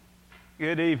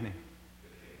Good evening.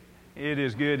 It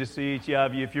is good to see each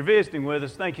of you. If you're visiting with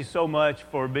us, thank you so much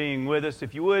for being with us.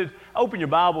 If you would, open your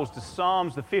Bibles to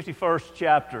Psalms, the 51st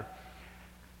chapter.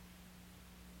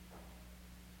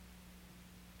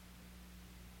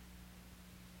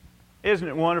 Isn't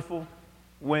it wonderful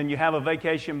when you have a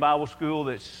vacation Bible school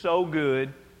that's so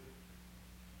good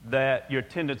that your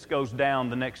attendance goes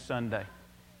down the next Sunday?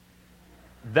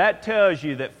 That tells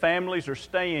you that families are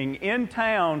staying in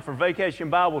town for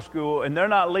vacation Bible school and they're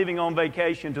not leaving on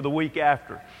vacation to the week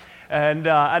after. And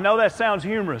I know that sounds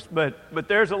humorous, but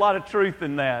there's a lot of truth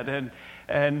in that.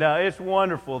 And it's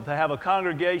wonderful to have a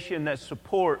congregation that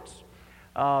supports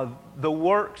the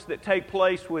works that take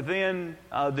place within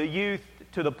the youth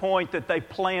to the point that they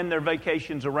plan their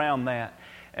vacations around that.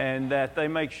 And that they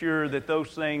make sure that those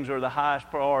things are the highest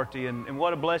priority. And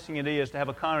what a blessing it is to have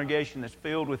a congregation that's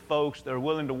filled with folks that are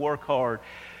willing to work hard.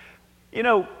 You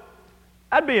know,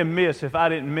 I'd be amiss if I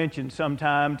didn't mention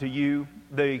sometime to you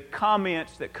the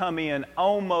comments that come in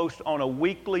almost on a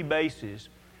weekly basis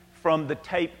from the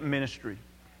tape ministry.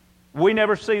 We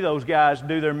never see those guys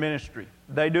do their ministry.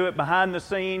 They do it behind the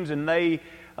scenes and they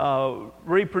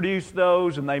reproduce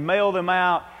those and they mail them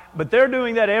out. But they're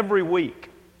doing that every week.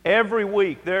 Every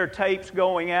week there are tapes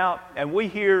going out, and we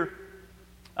hear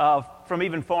from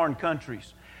even foreign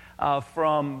countries,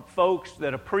 from folks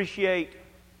that appreciate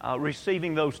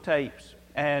receiving those tapes.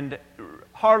 And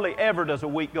hardly ever does a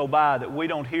week go by that we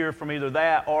don't hear from either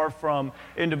that or from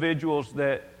individuals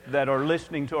that are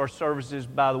listening to our services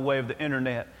by the way of the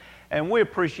internet. And we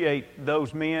appreciate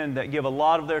those men that give a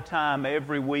lot of their time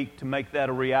every week to make that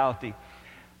a reality.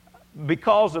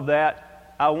 Because of that,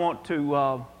 I want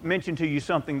to mention to you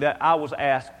something that I was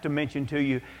asked to mention to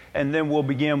you, and then we'll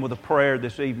begin with a prayer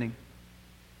this evening.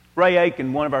 Ray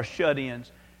Aiken, one of our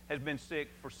shut-ins, has been sick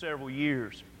for several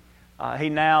years. He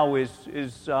now is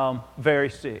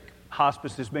very sick.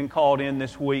 Hospice has been called in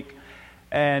this week,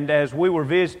 and as we were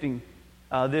visiting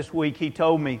this week, he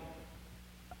told me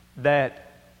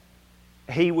that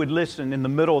he would listen in the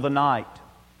middle of the night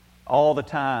all the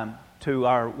time to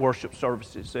our worship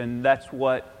services, and that's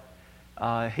what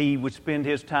he would spend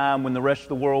his time when the rest of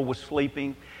the world was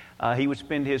sleeping. He would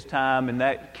spend his time, and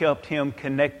that kept him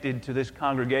connected to this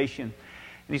congregation.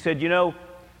 And he said, you know,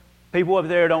 people up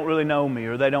there don't really know me,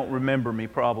 or they don't remember me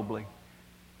probably.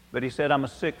 But he said, I'm a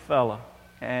sick fella,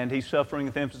 and he's suffering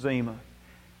with emphysema.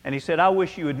 And he said, I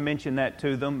wish you would mention that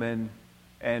to them,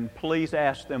 and please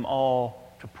ask them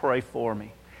all to pray for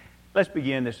me. Let's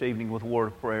begin this evening with a word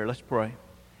of prayer. Let's pray.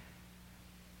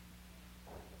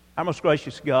 Our most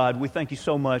gracious God, we thank you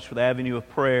so much for the avenue of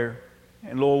prayer.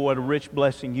 And Lord, what a rich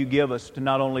blessing you give us to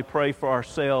not only pray for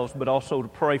ourselves, but also to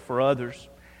pray for others.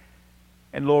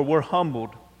 And Lord, we're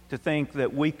humbled to think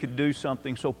that we could do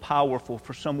something so powerful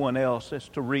for someone else as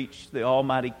to reach the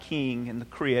Almighty King and the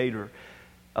Creator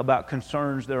about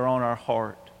concerns that are on our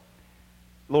heart.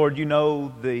 Lord, you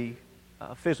know the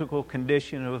physical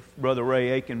condition of Brother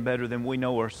Ray Aiken better than we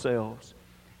know ourselves.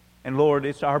 And Lord,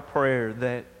 it's our prayer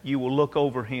that you will look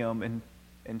over him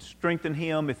and strengthen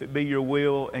him if it be your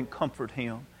will and comfort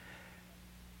him.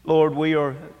 Lord, we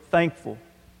are thankful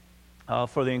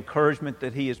for the encouragement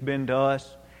that he has been to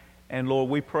us. And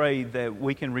Lord, we pray that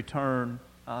we can return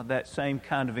that same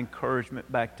kind of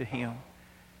encouragement back to him.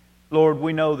 Lord,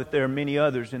 we know that there are many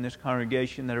others in this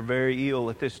congregation that are very ill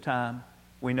at this time.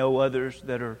 We know others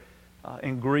that are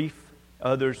in grief,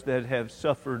 others that have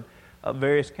suffered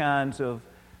various kinds of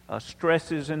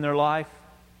stresses in their life.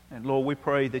 And Lord, we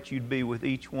pray that you'd be with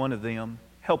each one of them.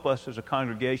 Help us as a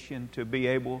congregation to be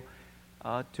able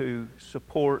to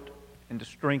support and to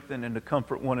strengthen and to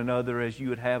comfort one another as you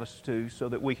would have us to, so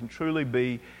that we can truly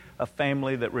be a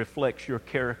family that reflects your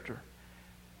character.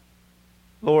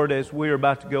 Lord, as we're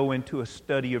about to go into a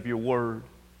study of your word,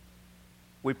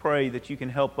 we pray that you can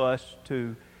help us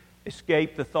to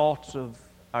escape the thoughts of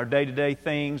our day-to-day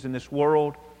things in this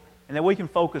world, and that we can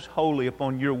focus wholly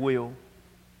upon your will.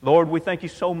 Lord, we thank you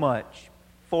so much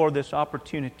for this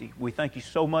opportunity. We thank you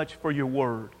so much for your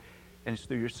word. And it's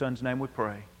through your Son's name we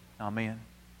pray. Amen.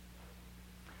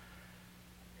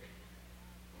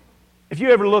 If you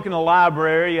ever look in the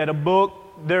library at a book,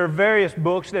 there are various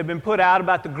books that have been put out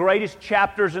about the greatest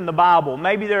chapters in the Bible.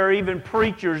 Maybe there are even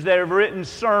preachers that have written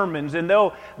sermons, and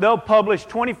they'll publish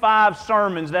 25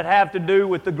 sermons that have to do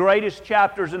with the greatest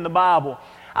chapters in the Bible.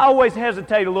 I always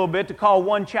hesitate a little bit to call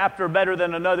one chapter better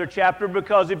than another chapter,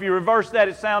 because if you reverse that,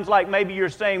 it sounds like maybe you're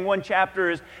saying one chapter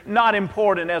is not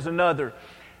important as another.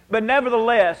 But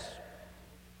nevertheless,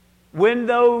 when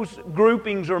those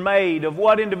groupings are made of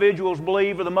what individuals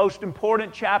believe are the most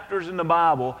important chapters in the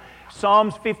Bible,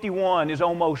 Psalms 51 is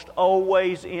almost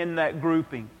always in that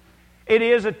grouping. It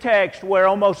is a text where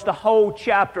almost the whole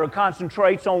chapter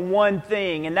concentrates on one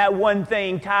thing, and that one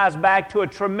thing ties back to a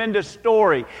tremendous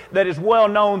story that is well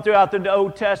known throughout the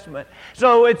Old Testament.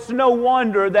 So it's no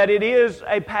wonder that it is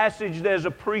a passage that is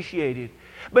appreciated.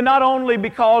 But not only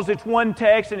because it's one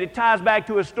text and it ties back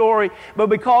to a story, but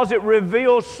because it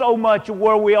reveals so much of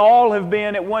where we all have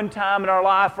been at one time in our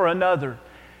life or another.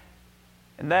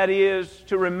 And that is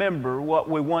to remember what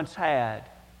we once had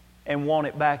and want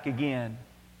it back again.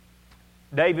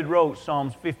 David wrote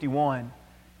Psalms 51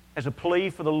 as a plea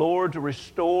for the Lord to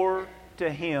restore to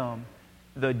him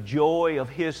the joy of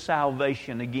His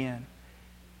salvation again.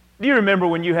 Do you remember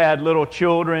when you had little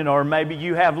children, or maybe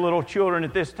you have little children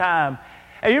at this time,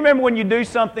 and you remember when you do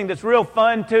something that's real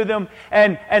fun to them,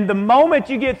 and the moment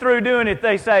you get through doing it,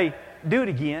 they say, "Do it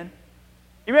again."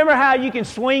 You remember how you can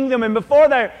swing them, and before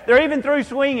they're even through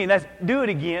swinging, that's "do it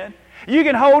again." You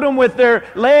can hold them with their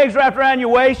legs wrapped around your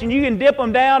waist, and you can dip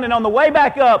them down, and on the way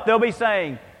back up, they'll be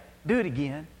saying, "Do it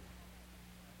again."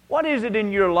 What is it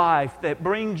in your life that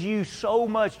brings you so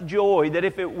much joy that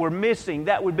if it were missing,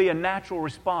 that would be a natural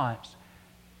response?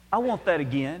 I want that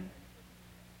again.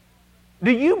 Do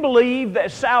you believe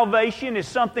that salvation is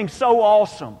something so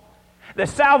awesome, that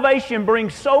salvation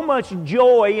brings so much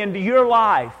joy into your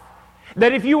life,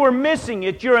 that if you were missing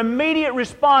it, your immediate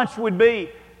response would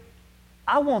be,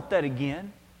 "I want that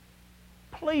again.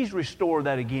 Please restore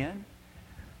that again."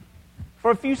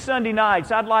 For a few Sunday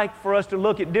nights, I'd like for us to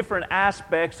look at different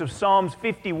aspects of Psalms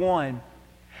 51.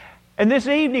 And this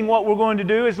evening, what we're going to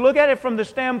do is look at it from the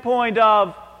standpoint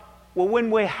of, well,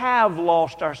 when we have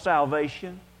lost our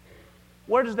salvation,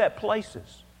 where does that place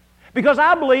us? Because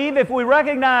I believe if we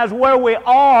recognize where we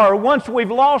are once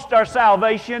we've lost our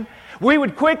salvation, we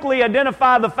would quickly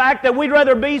identify the fact that we'd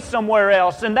rather be somewhere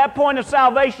else. And that point of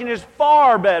salvation is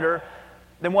far better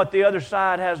than what the other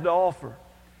side has to offer.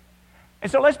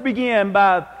 And so let's begin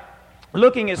by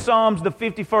looking at Psalms, the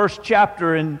 51st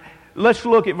chapter, and let's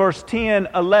look at verse 10,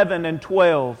 11, and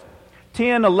 12.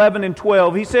 10, 11, and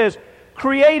 12. He says,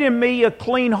 "Create in me a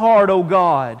clean heart, O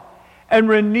God, and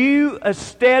renew a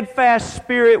steadfast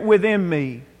spirit within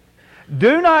me.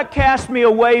 Do not cast me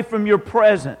away from your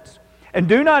presence, and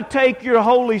do not take your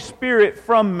Holy Spirit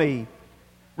from me.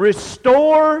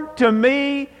 Restore to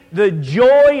me the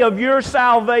joy of your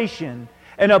salvation,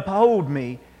 and uphold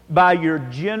me by your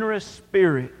generous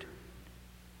spirit."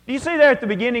 Do you see there at the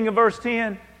beginning of verse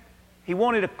 10? He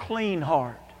wanted a clean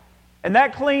heart. And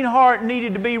that clean heart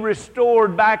needed to be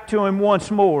restored back to him once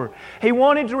more. He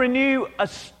wanted to renew a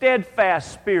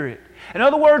steadfast spirit. In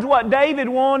other words, what David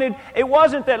wanted, it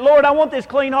wasn't that, "Lord, I want this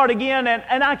clean heart again,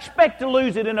 and I expect to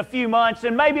lose it in a few months,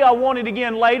 and maybe I'll want it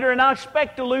again later, and I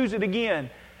expect to lose it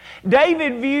again."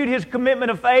 David viewed his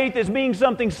commitment of faith as being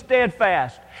something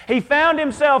steadfast. He found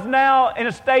himself now in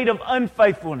a state of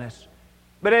unfaithfulness.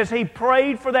 But as he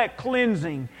prayed for that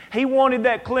cleansing, he wanted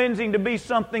that cleansing to be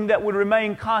something that would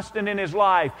remain constant in his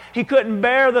life. He couldn't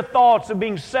bear the thoughts of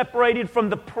being separated from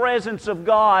the presence of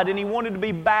God, and he wanted to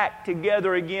be back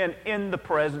together again in the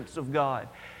presence of God.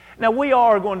 Now, we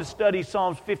are going to study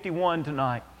Psalms 51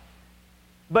 tonight.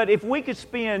 But if we could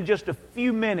spend just a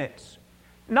few minutes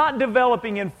not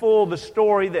developing in full the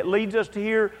story that leads us to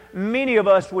here, many of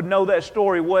us would know that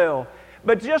story well.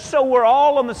 But just so we're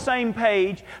all on the same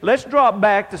page, let's drop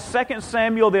back to 2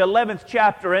 Samuel, the 11th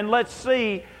chapter, and let's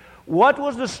see what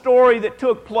was the story that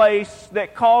took place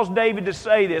that caused David to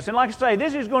say this. And like I say,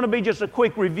 this is going to be just a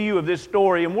quick review of this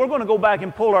story, and we're going to go back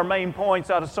and pull our main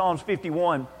points out of Psalms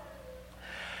 51.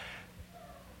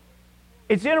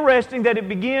 It's interesting that it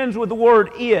begins with the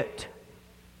word "it"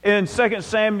 in 2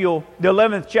 Samuel, the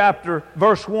 11th chapter,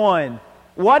 verse 1.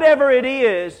 Whatever it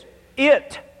is,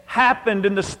 it happened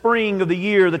in the spring of the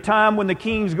year, the time when the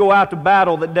kings go out to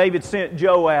battle that David sent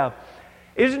Joab.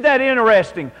 Isn't that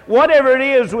interesting? Whatever it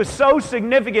is was so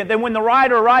significant that when the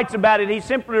writer writes about it, he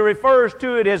simply refers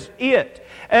to it as "it."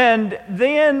 And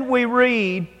then we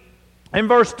read in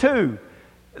verse 2,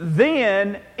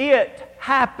 "Then it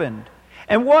happened."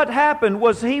 And what happened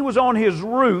was he was on his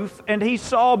roof and he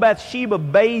saw Bathsheba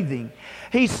bathing.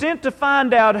 He sent to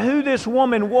find out who this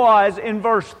woman was in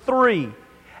verse 3.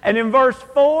 And in verse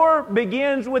 4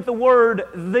 begins with the word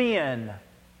 "then."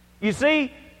 You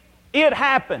see, it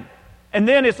happened. And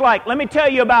then it's like, let me tell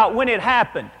you about when it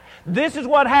happened. This is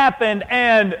what happened,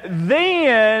 and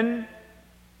then,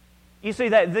 you see,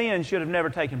 that "then" should have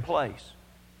never taken place.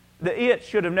 The "it"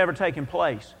 should have never taken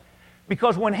place.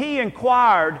 Because when he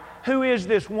inquired, who is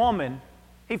this woman,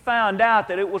 he found out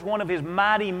that it was one of his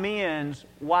mighty men's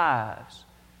wives.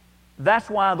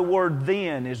 That's why the word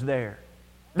 "then" is there.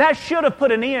 That should have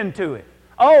put an end to it.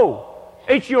 Oh,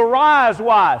 it's Uriah's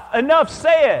wife. Enough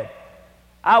said.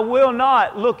 I will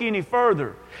not look any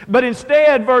further. But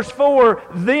instead, verse 4,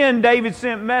 then David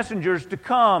sent messengers to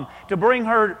come to bring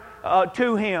her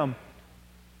to him.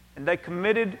 And they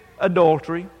committed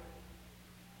adultery.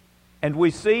 And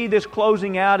we see this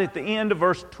closing out at the end of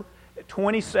verse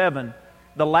 27.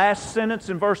 The last sentence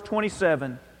in verse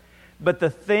 27. But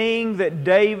the thing that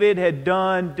David had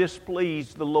done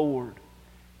displeased the Lord.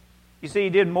 You see, he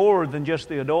did more than just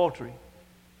the adultery.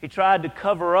 He tried to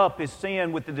cover up his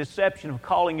sin with the deception of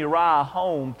calling Uriah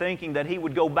home, thinking that he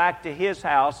would go back to his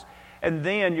house, and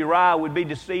then Uriah would be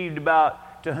deceived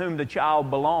about to whom the child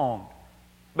belonged.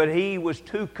 But he was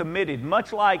too committed.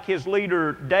 Much like his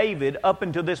leader David, up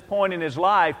until this point in his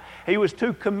life, he was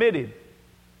too committed.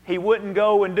 He wouldn't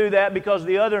go and do that because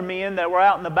the other men that were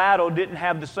out in the battle didn't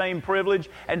have the same privilege,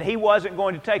 and he wasn't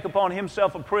going to take upon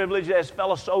himself a privilege that his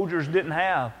fellow soldiers didn't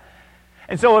have.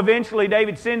 And so eventually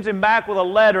David sends him back with a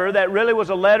letter that really was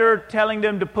a letter telling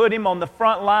them to put him on the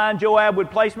front line. Joab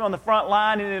would place him on the front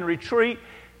line and then retreat.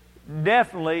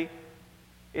 Definitely,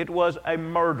 it was a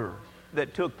murder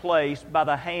that took place by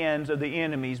the hands of the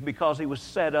enemies because he was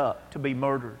set up to be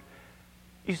murdered.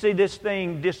 You see, this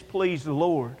thing displeased the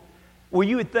Lord. Well,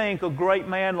 you would think a great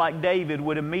man like David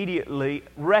would immediately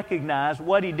recognize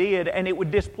what he did, and it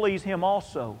would displease him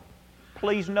also.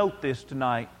 Please note this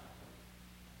tonight.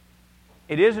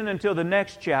 It isn't until the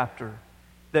next chapter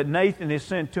that Nathan is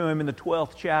sent to him in the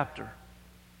 12th chapter.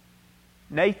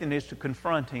 Nathan is to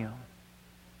confront him.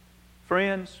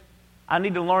 Friends, I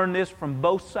need to learn this from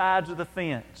both sides of the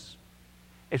fence.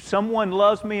 If someone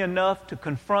loves me enough to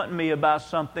confront me about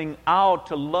something, I ought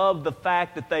to love the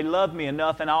fact that they love me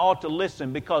enough, and I ought to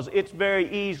listen, because it's very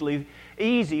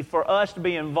easy for us to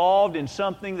be involved in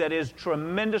something that is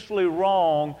tremendously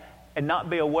wrong and not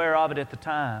be aware of it at the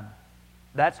time.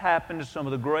 That's happened to some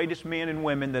of the greatest men and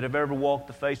women that have ever walked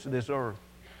the face of this earth.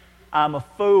 I'm a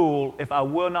fool if I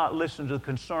will not listen to the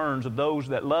concerns of those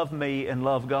that love me and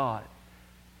love God.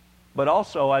 But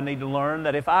also I need to learn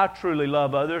that if I truly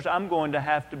love others, I'm going to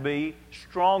have to be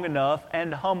strong enough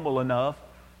and humble enough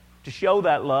to show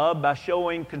that love by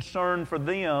showing concern for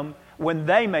them when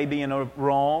they may be in a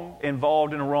wrong,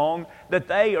 involved in a wrong, that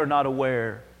they are not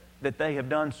aware that they have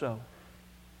done so.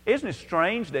 Isn't it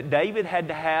strange that David had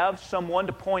to have someone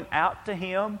to point out to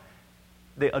him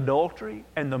the adultery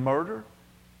and the murder?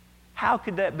 How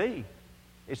could that be?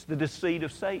 It's the deceit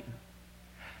of Satan.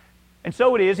 And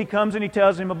so it is, he comes and he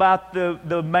tells him about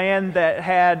the man that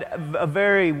had a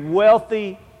very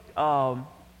wealthy home,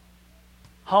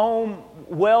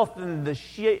 wealth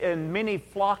and many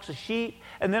flocks of sheep.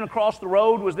 And then across the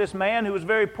road was this man who was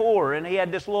very poor, and he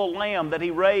had this little lamb that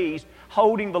he raised,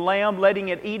 holding the lamb, letting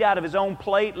it eat out of his own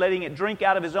plate, letting it drink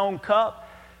out of his own cup.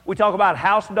 We talk about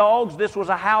house dogs. This was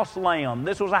a house lamb.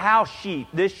 This was a house sheep.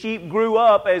 This sheep grew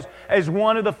up as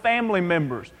one of the family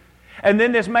members. And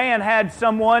then this man had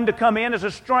someone to come in as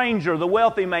a stranger, the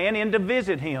wealthy man, in to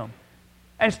visit him.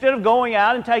 Instead of going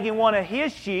out and taking one of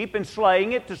his sheep and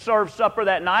slaying it to serve supper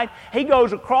that night, he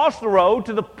goes across the road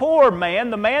to the poor man,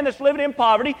 the man that's living in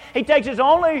poverty. He takes his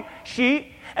only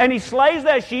sheep and he slays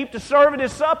that sheep to serve it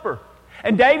as supper.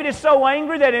 And David is so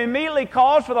angry that he immediately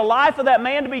calls for the life of that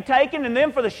man to be taken and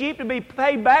then for the sheep to be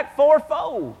paid back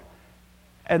fourfold.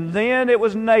 And then it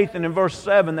was Nathan in verse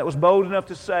 7 that was bold enough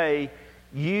to say,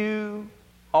 "You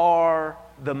are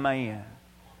the man."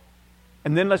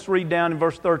 And then let's read down in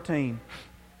verse 13.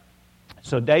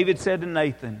 So David said to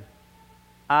Nathan,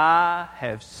 "I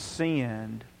have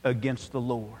sinned against the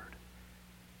Lord."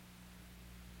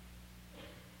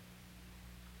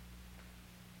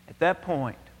 At that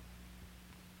point,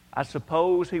 I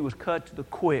suppose he was cut to the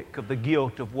quick of the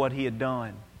guilt of what he had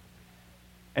done.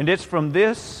 And it's from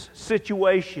this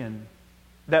situation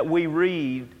that we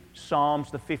read Psalms,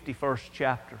 the 51st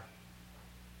chapter.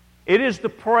 It is the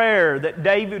prayer that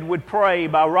David would pray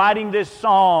by writing this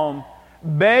psalm,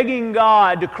 begging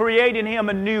God to create in him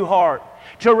a new heart,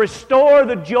 to restore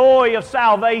the joy of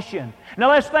salvation. Now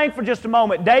let's think for just a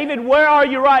moment. David, where are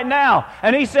you right now?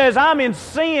 And he says, I'm in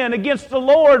sin against the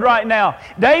Lord right now.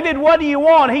 David, what do you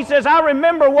want? He says, I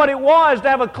remember what it was to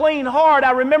have a clean heart.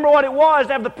 I remember what it was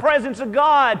to have the presence of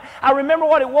God. I remember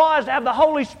what it was to have the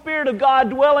Holy Spirit of God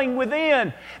dwelling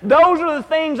within. Those are the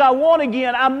things I want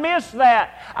again. I miss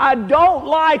that. I don't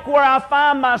like where I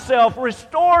find myself.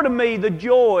 Restore to me the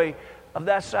joy of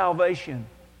that salvation.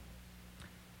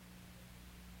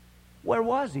 Where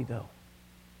was he, though?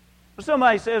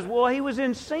 Somebody says, well, he was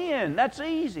in sin. That's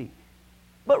easy.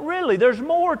 But really, there's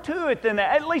more to it than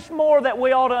that. At least more that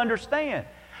we ought to understand.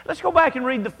 Let's go back and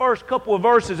read the first couple of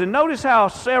verses and notice how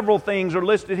several things are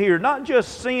listed here. Not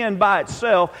just sin by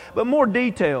itself, but more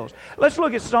details. Let's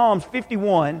look at Psalms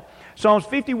 51, Psalms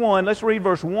 51, let's read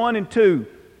verse 1 and 2.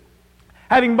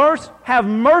 Have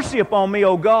mercy upon me,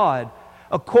 O God,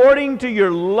 according to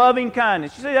your loving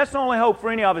kindness. You see, that's the only hope for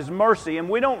any of us, mercy. And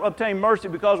we don't obtain mercy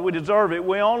because we deserve it.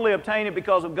 We only obtain it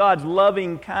because of God's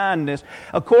loving kindness.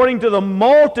 According to the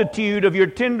multitude of your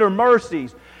tender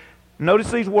mercies.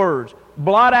 Notice these words.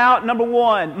 Blot out, number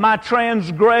 1, my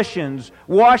transgressions.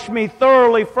 Wash me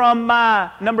thoroughly from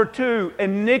my, number 2,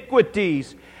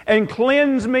 iniquities. And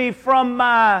cleanse me from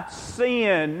my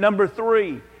sin, number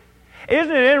 3.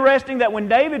 Isn't it interesting that when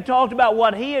David talked about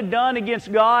what he had done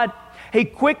against God, he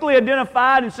quickly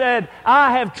identified and said,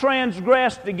 I have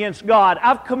transgressed against God.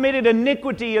 I've committed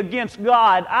iniquity against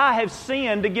God. I have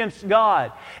sinned against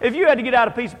God. If you had to get out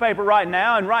a piece of paper right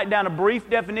now and write down a brief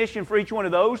definition for each one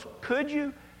of those, could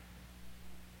you?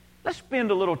 Let's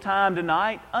spend a little time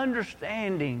tonight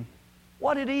understanding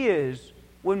what it is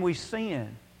when we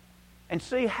sin and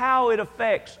see how it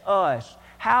affects us,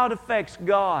 how it affects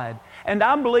God. And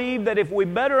I believe that if we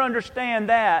better understand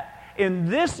that in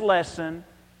this lesson,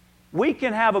 we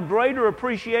can have a greater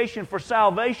appreciation for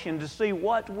salvation to see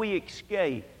what we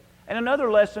escape. And in other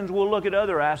lessons, we'll look at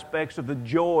other aspects of the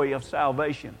joy of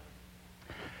salvation.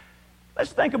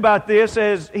 Let's think about this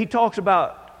as he talks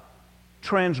about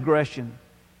transgression.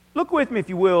 Look with me, if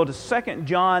you will, to 2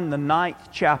 John, the 9th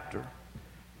chapter.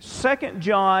 2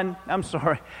 John, the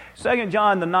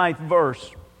 9th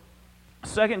verse.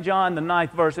 2 John, the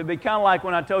 9th verse. It'd be kind of like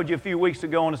when I told you a few weeks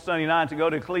ago on a Sunday night to go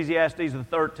to Ecclesiastes, the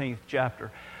 13th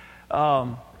chapter.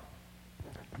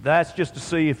 That's just to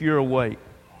see if you're awake.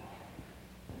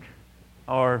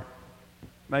 Or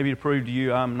maybe to prove to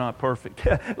you I'm not perfect.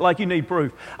 Like you need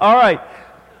proof. All right.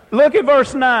 Look at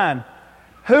verse 9.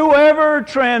 Whoever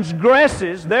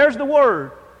transgresses, there's the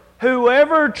word.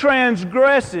 Whoever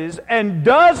transgresses and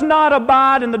does not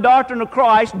abide in the doctrine of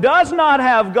Christ does not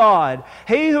have God.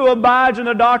 He who abides in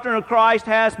the doctrine of Christ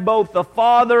has both the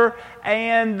Father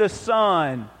and the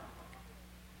Son.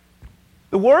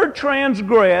 The word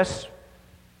transgress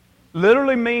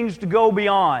literally means to go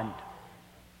beyond.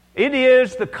 It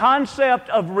is the concept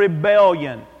of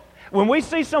rebellion. When we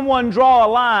see someone draw a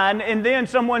line and then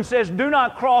someone says, do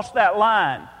not cross that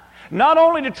line. Not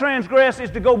only to transgress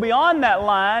is to go beyond that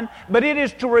line, but it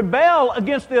is to rebel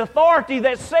against the authority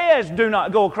that says do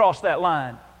not go across that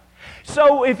line.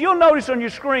 So if you'll notice on your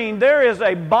screen, there is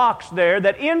a box there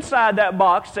that inside that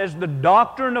box says the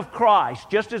doctrine of Christ,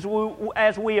 just as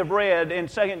we have read in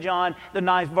 2 John, the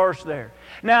 9th verse there.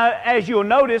 Now, as you'll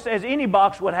notice, as any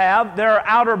box would have, there are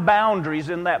outer boundaries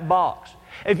in that box.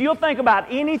 If you'll think about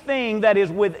anything that is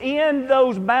within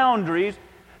those boundaries,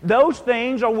 those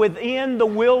things are within the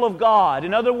will of God.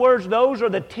 In other words, those are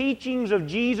the teachings of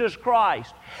Jesus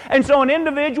Christ. And so an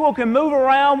individual can move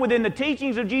around within the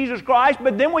teachings of Jesus Christ,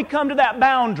 but then we come to that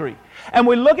boundary. And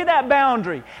we look at that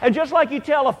boundary. And just like you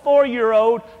tell a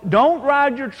 4-year-old, don't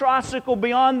ride your tricycle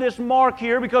beyond this mark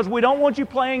here because we don't want you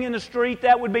playing in the street.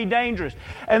 That would be dangerous.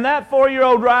 And that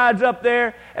 4-year-old rides up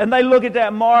there and they look at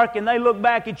that mark and they look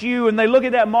back at you and they look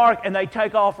at that mark and they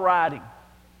take off riding.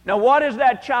 Now, what has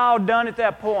that child done at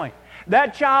that point?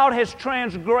 That child has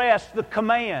transgressed the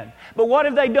command. But what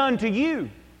have they done to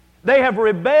you? They have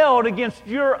rebelled against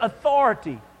your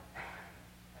authority.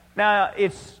 Now,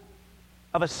 it's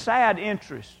of a sad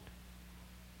interest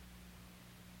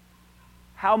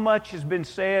how much has been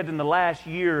said in the last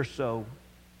year or so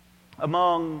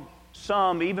among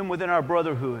some, even within our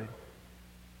brotherhood,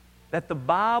 that the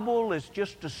Bible is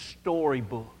just a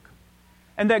storybook.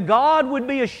 And that God would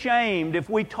be ashamed if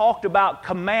we talked about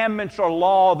commandments or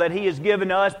law that He has given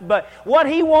us. But what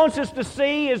He wants us to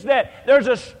see is that there's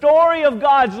a story of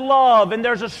God's love and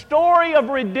there's a story of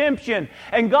redemption.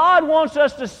 And God wants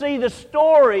us to see the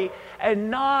story and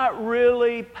not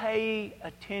really pay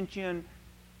attention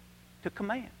to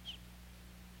commands.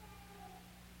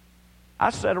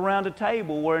 I sat around a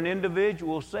table where an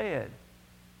individual said,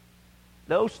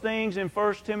 those things in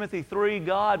 1 Timothy 3,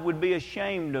 God would be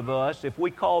ashamed of us if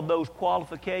we called those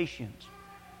qualifications.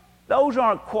 Those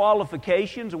aren't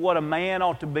qualifications of what a man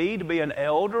ought to be an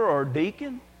elder or a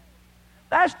deacon.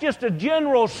 That's just a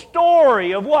general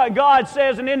story of what God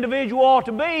says an individual ought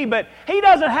to be, but he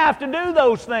doesn't have to do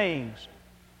those things.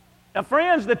 Now,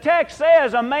 friends, the text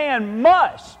says a man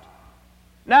must.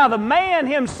 Now, the man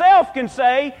himself can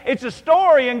say it's a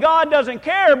story and God doesn't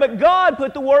care, but God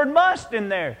put the word must in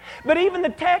there. But even the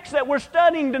text that we're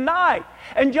studying tonight,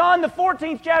 in John the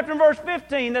 14th chapter and verse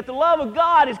 15, that the love of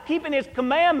God is keeping His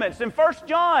commandments. In 1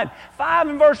 John 5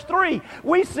 and verse 3,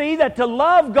 we see that to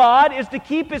love God is to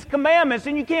keep His commandments,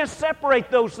 and you can't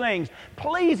separate those things.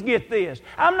 Please get this.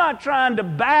 I'm not trying to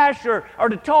bash or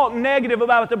to talk negative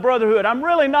about the brotherhood. I'm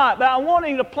really not, but I want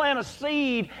you to plant a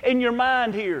seed in your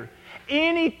mind here.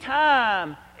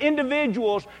 Anytime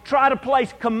individuals try to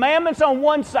place commandments on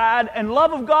one side and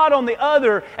love of God on the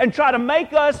other and try to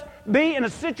make us be in a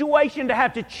situation to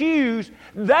have to choose,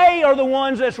 they are the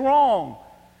ones that's wrong.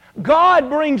 God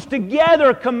brings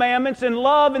together commandments and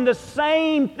love in the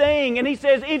same thing. And He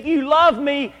says, if you love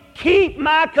me, keep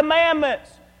my commandments.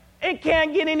 It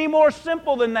can't get any more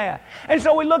simple than that. And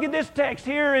so we look at this text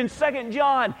here in 2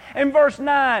 John and verse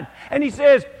 9. And he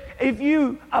says, if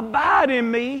you abide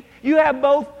in me, you have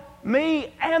both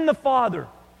me and the Father.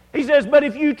 He says, but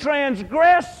if you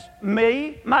transgress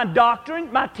me, my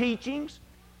doctrine, my teachings,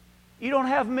 you don't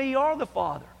have me or the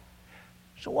Father.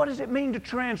 So what does it mean to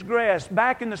transgress?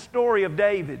 Back in the story of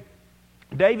David,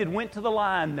 David went to the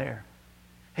lion there.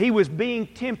 He was being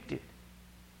tempted.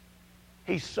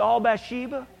 He saw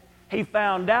Bathsheba. He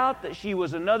found out that she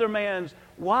was another man's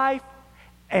wife,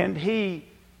 and he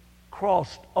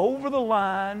crossed over the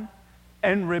line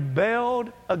and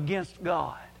rebelled against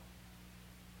God.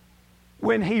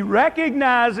 When he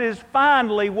recognizes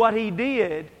finally what he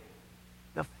did,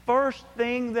 the first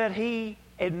thing that he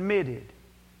admitted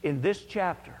in this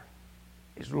chapter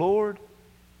is, Lord,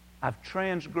 I've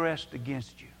transgressed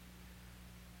against you.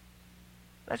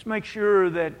 Let's make sure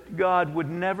that God would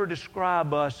never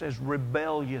describe us as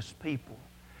rebellious people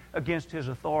against His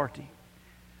authority.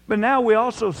 But now we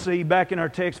also see back in our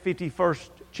text, 51st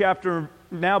chapter,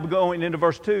 now going into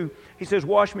verse 2, he says,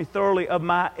 wash me thoroughly of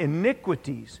my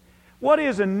iniquities. What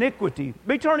is iniquity?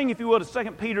 Be turning, if you will, to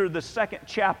 2 Peter, the 2nd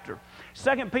chapter.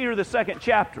 2 Peter, the 2nd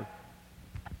chapter.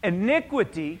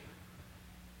 Iniquity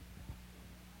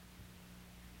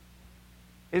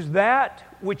is that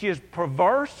which is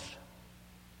perverse.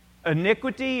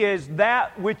 Iniquity is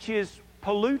that which is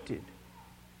polluted.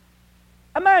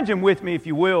 Imagine with me, if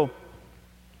you will,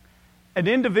 an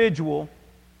individual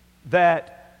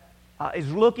that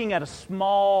is looking at a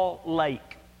small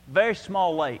lake, very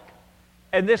small lake,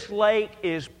 and this lake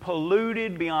is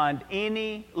polluted beyond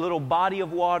any little body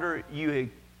of water you have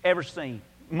ever seen,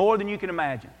 more than you can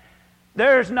imagine.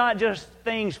 There's not just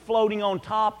things floating on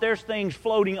top, there's things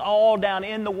floating all down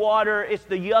in the water. It's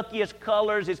the yuckiest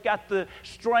colors, it's got the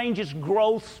strangest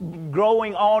growths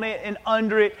growing on it and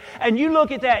under it. And you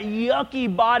look at that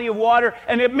yucky body of water,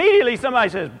 and immediately somebody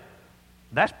says,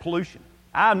 that's pollution.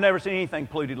 I've never seen anything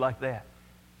polluted like that.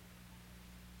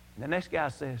 And the next guy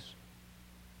says,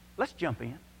 let's jump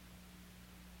in.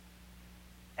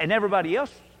 And everybody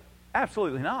else,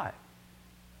 absolutely not.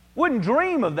 Wouldn't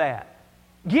dream of that.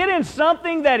 Get in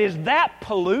something that is that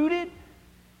polluted, and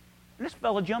this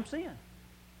fellow jumps in.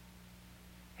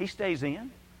 He stays in.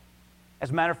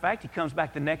 As a matter of fact, he comes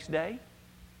back the next day,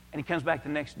 and he comes back the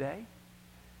next day.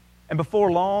 And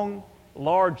before long,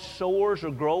 large sores are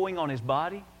growing on his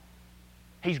body.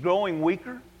 He's growing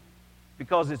weaker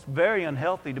because it's very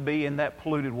unhealthy to be in that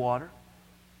polluted water.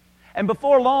 And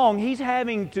before long, he's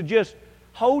having to just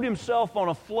hold himself on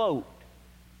a float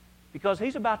because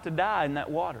he's about to die in that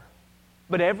water.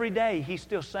 But every day, he's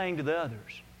still saying to the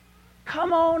others,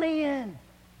 come on in.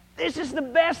 This is the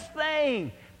best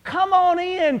thing. Come on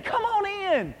in. Come on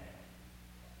in.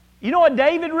 You know what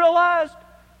David realized?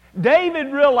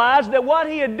 David realized that what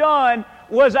he had done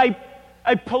was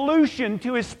a pollution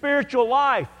to his spiritual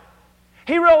life.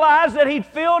 He realized that he'd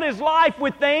filled his life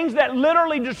with things that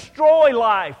literally destroy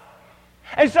life.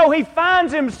 And so he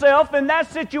finds himself in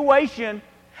that situation,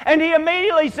 and he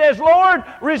immediately says, Lord,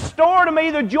 restore to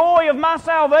me the joy of my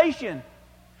salvation.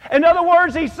 In other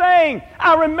words, he's saying,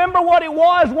 I remember what it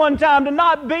was one time to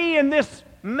not be in this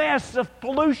mess of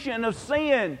pollution, of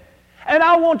sin, and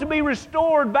I want to be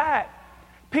restored back.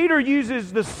 Peter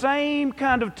uses the same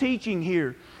kind of teaching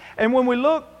here. And when we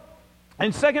look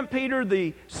in 2 Peter,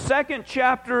 the 2nd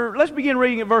chapter, let's begin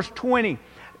reading at verse 20.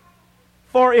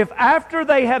 For if after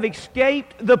they have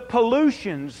escaped the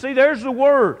pollutions, see, there's the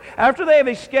word. After they have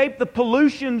escaped the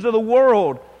pollutions of the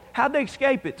world, how'd they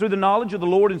escape it? Through the knowledge of the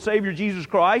Lord and Savior Jesus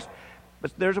Christ.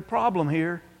 But there's a problem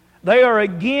here. They are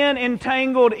again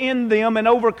entangled in them and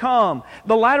overcome.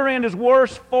 The latter end is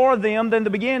worse for them than the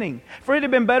beginning. For it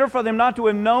had been better for them not to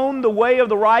have known the way of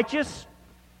the righteous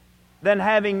than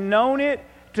having known it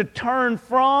to turn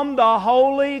from the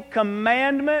holy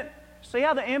commandment. See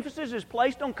how the emphasis is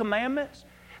placed on commandments?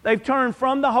 They've turned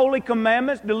from the holy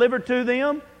commandments delivered to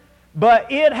them,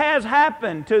 but it has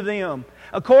happened to them.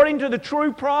 According to the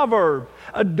true proverb,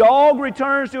 a dog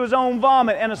returns to his own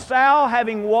vomit, and a sow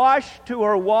having washed to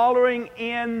her wallowing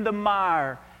in the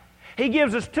mire. He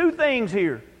gives us two things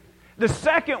here. The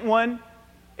second one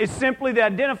is simply the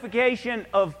identification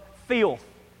of filth.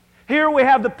 Here we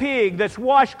have the pig that's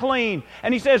washed clean.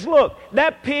 And he says, look,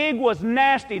 that pig was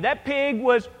nasty. That pig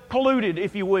was polluted,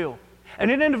 if you will. And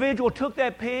an individual took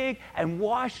that pig and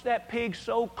washed that pig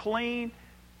so clean.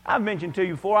 I've mentioned to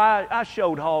you before, I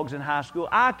showed hogs in high school.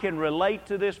 I can relate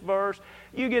to this verse.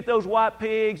 You get those white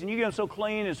pigs and you get them so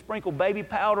clean and sprinkle baby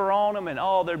powder on them and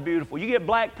oh, they're beautiful. You get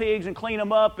black pigs and clean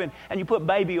them up and you put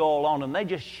baby oil on them. They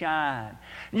just shine.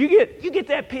 You get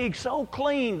that pig so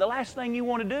clean, the last thing you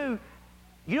want to do,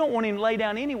 you don't want him to lay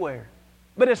down anywhere.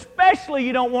 But especially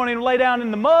you don't want him to lay down in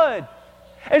the mud.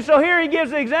 And so here he gives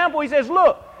the example. He says,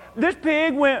 look, this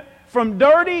pig went from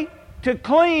dirty to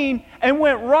clean and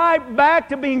went right back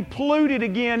to being polluted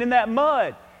again in that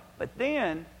mud. But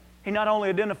then he not only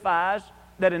identifies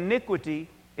that iniquity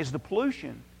is the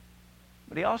pollution,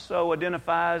 but he also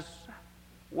identifies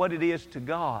what it is to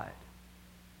God.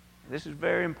 This is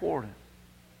very important.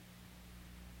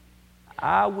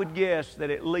 I would guess that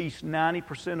at least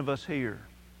 90% of us here,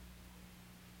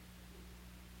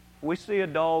 we see a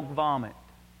dog vomit,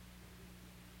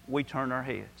 we turn our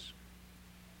heads.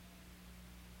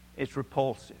 It's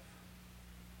repulsive.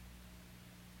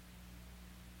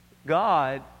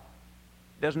 God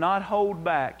does not hold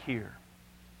back here,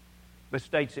 but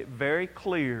states it very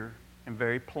clear and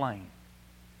very plain.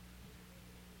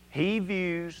 He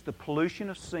views the pollution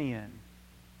of sin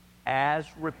as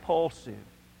repulsive.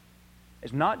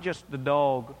 It's not just the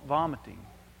dog vomiting,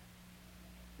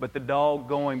 but the dog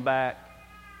going back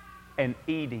and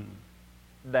eating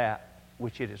that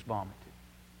which it has vomited.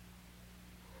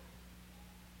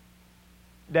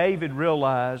 David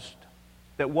realized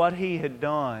that what he had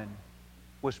done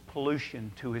was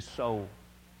pollution to his soul.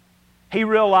 He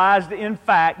realized, in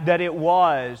fact, that it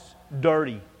was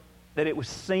dirty, that it was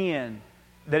sin,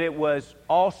 that it was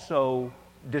also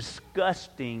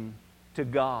disgusting to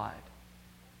God.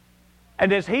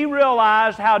 And as he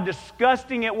realized how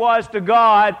disgusting it was to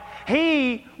God,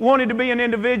 he wanted to be an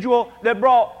individual that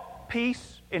brought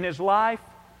peace in his life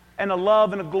and a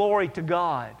love and a glory to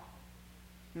God.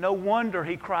 No wonder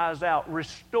he cries out,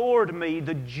 "Restore to me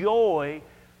the joy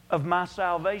of my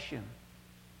salvation."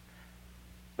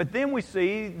 But then we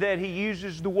see that he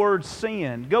uses the word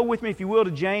sin. Go with me, if you will,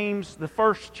 to James, the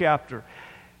 1st chapter.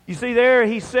 You see there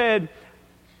he said,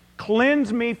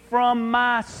 "Cleanse me from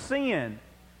my sin."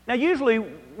 Now usually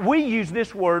we use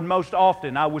this word most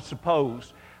often, I would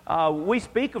suppose. We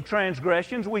speak of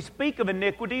transgressions, we speak of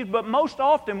iniquities, but most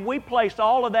often we place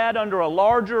all of that under a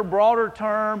larger, broader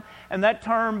term, and that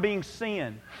term being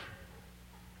sin.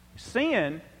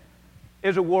 Sin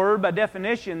is a word by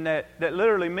definition that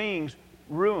literally means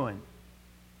ruin.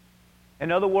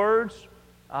 In other words,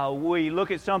 we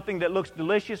look at something that looks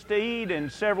delicious to eat, and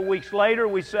several weeks later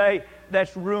we say,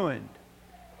 that's ruined.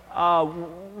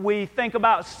 We think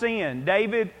about sin.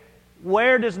 David,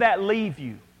 where does that leave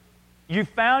you? You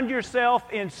found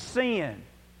yourself in sin.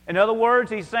 In other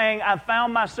words, he's saying, I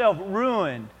found myself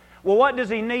ruined. Well, what does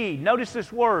he need? Notice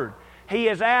this word. He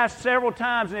has asked several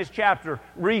times in this chapter,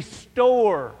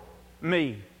 restore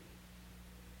me.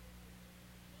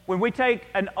 When we take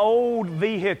an old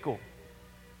vehicle,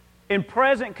 in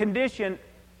present condition,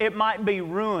 it might be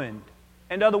ruined.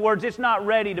 In other words, it's not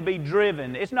ready to be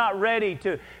driven. It's not ready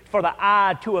for the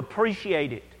eye to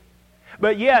appreciate it.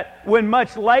 But yet, when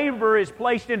much labor is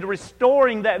placed into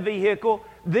restoring that vehicle,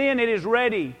 then it is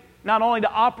ready not only to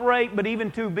operate, but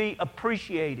even to be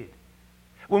appreciated.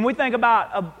 When we think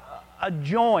about a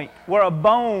joint where a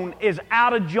bone is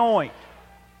out of joint,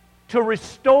 to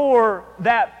restore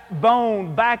that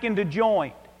bone back into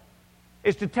joint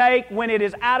is to take when it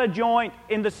is out of joint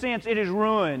in the sense it is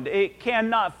ruined. It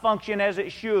cannot function as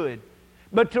it should.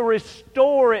 But to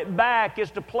restore it back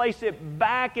is to place it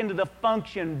back into the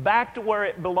function, back to where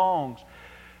it belongs.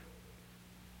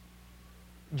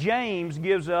 James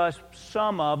gives us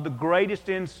some of the greatest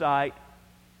insight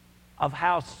of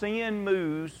how sin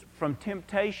moves from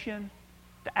temptation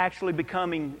to actually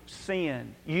becoming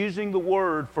sin, using the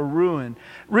word for ruin.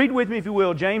 Read with me, if you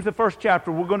will, James, the 1st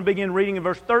chapter. We're going to begin reading in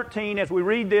verse 13. As we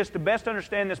read this, to best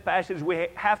understand this passage, we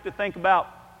have to think about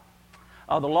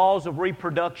the laws of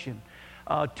reproduction.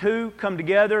 Two come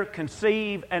together,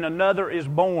 conceive, and another is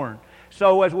born.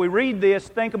 So as we read this,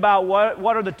 think about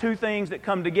what are the two things that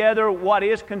come together, what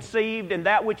is conceived, and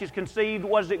that which is conceived,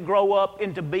 what does it grow up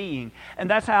into being? And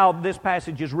that's how this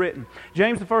passage is written.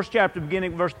 James, the first chapter,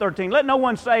 beginning verse 13. Let no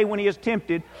one say when he is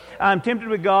tempted, I am tempted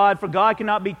with God, for God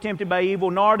cannot be tempted by evil,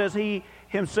 nor does he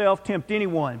himself tempt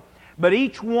anyone. But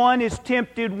each one is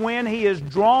tempted when he is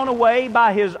drawn away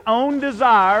by his own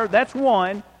desire, that's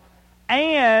one,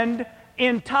 and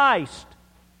enticed.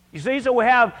 You see, so we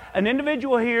have an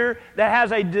individual here that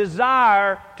has a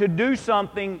desire to do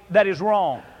something that is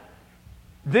wrong.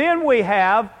 Then we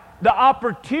have the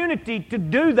opportunity to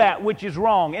do that which is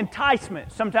wrong.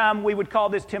 Enticement. Sometimes we would call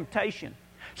this temptation.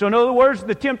 So in other words,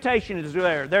 the temptation is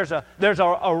there. There's an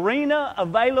arena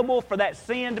available for that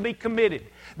sin to be committed.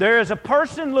 There is a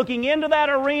person looking into that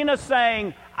arena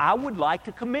saying, I would like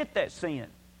to commit that sin.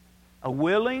 A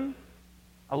willing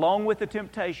along with the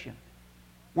temptation.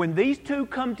 When these two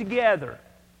come together,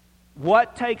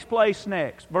 what takes place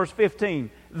next? Verse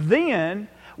 15. Then,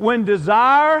 when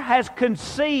desire has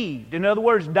conceived, in other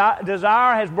words,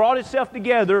 desire has brought itself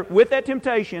together with that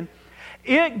temptation,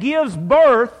 it gives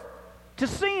birth to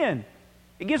sin.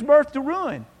 It gives birth to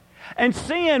ruin. And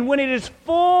sin, when it is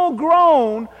full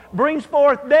grown, brings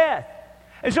forth death.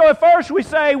 And so at first we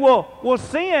say, well,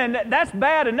 sin, that's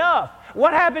bad enough.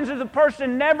 What happens if the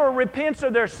person never repents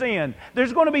of their sin?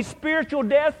 There's going to be spiritual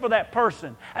death for that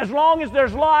person. As long as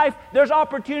there's life, there's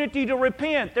opportunity to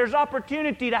repent. There's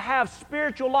opportunity to have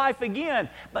spiritual life again.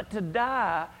 But to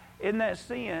die in that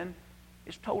sin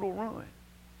is total ruin.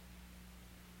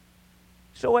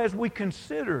 So as we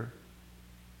consider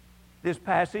this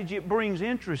passage, it brings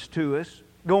interest to us.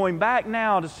 Going back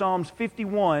now to Psalms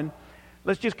 51,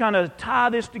 let's just kind of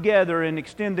tie this together and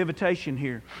extend the invitation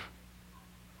here.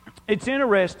 It's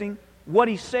interesting what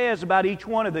he says about each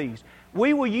one of these.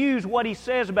 We will use what he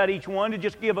says about each one to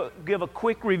just give a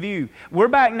quick review. We're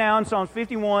back now in Psalms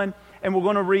 51, and we're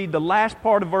going to read the last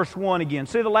part of verse 1 again.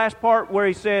 See the last part where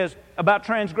he says about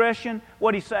transgression?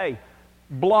 What'd he say?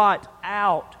 Blot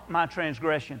out my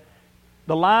transgression.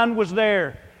 The line was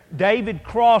there. David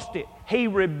crossed it. He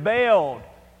rebelled.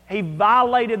 He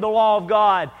violated the law of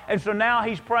God. And so now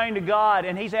he's praying to God,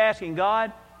 and he's asking,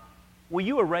 God, will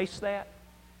you erase that?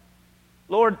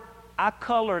 Lord, I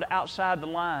colored outside the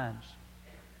lines,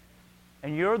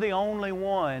 and you're the only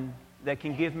one that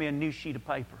can give me a new sheet of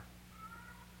paper.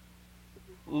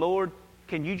 Lord,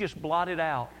 can you just blot it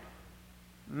out?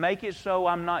 Make it so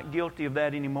I'm not guilty of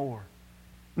that anymore.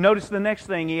 Notice the next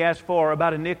thing he asked for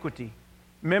about iniquity.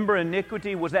 Remember,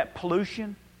 iniquity was that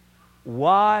pollution?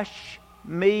 Wash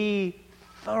me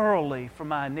thoroughly from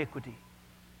my iniquity.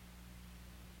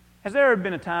 Has there ever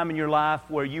been a time in your life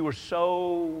where you were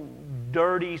so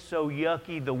dirty, so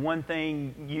yucky, the one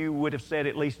thing you would have said,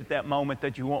 at least at that moment,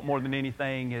 that you want more than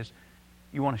anything is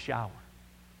you want a shower?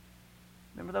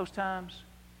 Remember those times?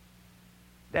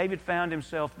 David found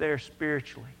himself there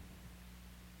spiritually.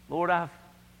 Lord, I've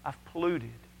polluted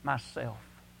myself.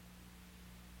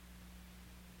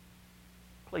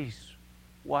 Please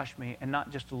wash me, and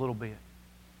not just a little bit.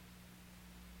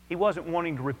 He wasn't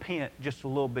wanting to repent just a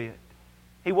little bit.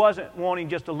 He wasn't wanting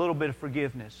just a little bit of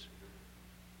forgiveness.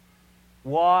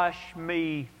 Wash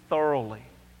me thoroughly.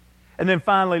 And then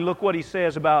finally, look what he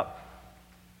says about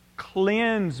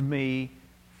cleanse me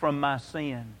from my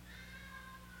sin.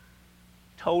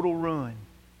 Total ruin.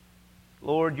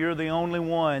 Lord, you're the only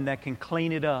one that can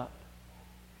clean it up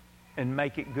and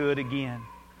make it good again.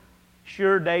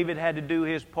 Sure, David had to do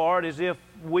his part, as if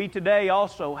we today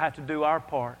also have to do our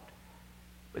part.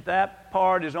 But that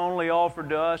part is only offered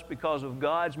to us because of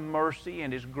God's mercy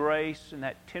and His grace and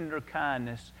that tender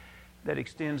kindness that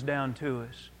extends down to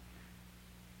us.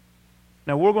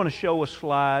 Now, we're going to show a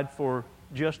slide for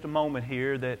just a moment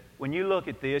here that when you look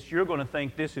at this, you're going to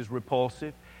think this is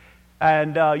repulsive.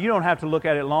 And you don't have to look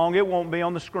at it long. It won't be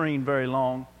on the screen very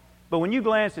long. But when you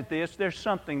glance at this, there's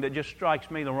something that just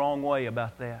strikes me the wrong way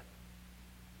about that.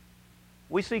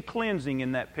 We see cleansing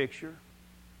in that picture.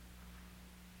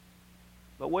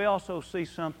 But we also see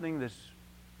something that's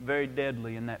very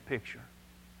deadly in that picture.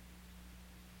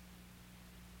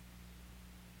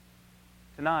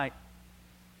 Tonight,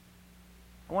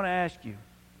 I want to ask you,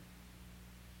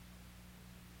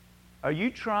 are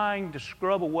you trying to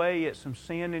scrub away at some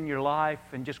sin in your life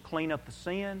and just clean up the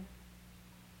sin?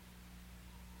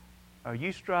 Are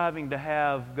you striving to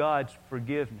have God's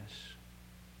forgiveness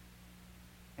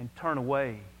and turn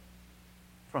away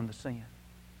from the sin?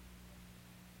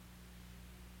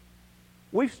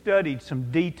 We've studied some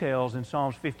details in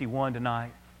Psalms 51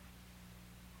 tonight.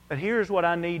 But here's what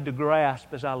I need to grasp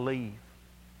as I leave.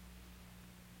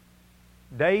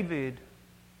 David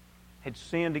had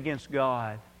sinned against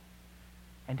God.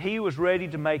 And he was ready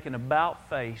to make an about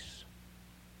face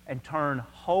and turn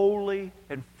wholly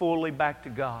and fully back to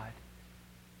God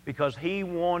because he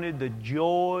wanted the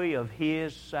joy of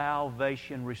his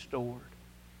salvation restored.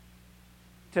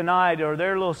 Tonight, are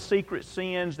there little secret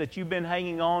sins that you've been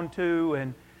hanging on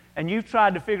to and you've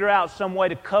tried to figure out some way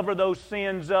to cover those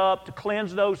sins up, to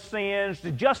cleanse those sins,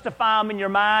 to justify them in your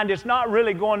mind? It's not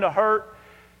really going to hurt.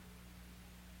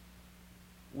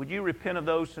 Would you repent of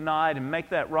those tonight and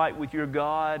make that right with your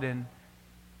God? And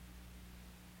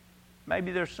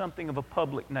maybe there's something of a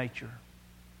public nature.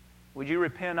 Would you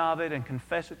repent of it and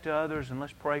confess it to others, and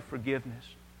let's pray forgiveness?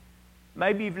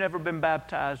 Maybe you've never been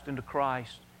baptized into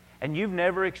Christ and you've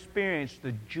never experienced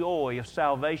the joy of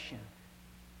salvation.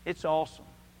 It's awesome.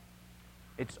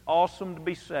 It's awesome to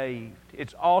be saved.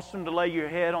 It's awesome to lay your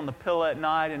head on the pillow at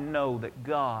night and know that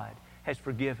God has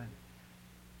forgiven.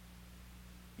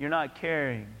 You're not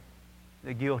carrying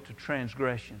the guilt of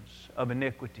transgressions, of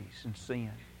iniquities and sin.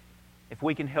 If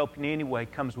we can help in any way,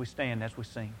 come as we stand as we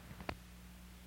sing.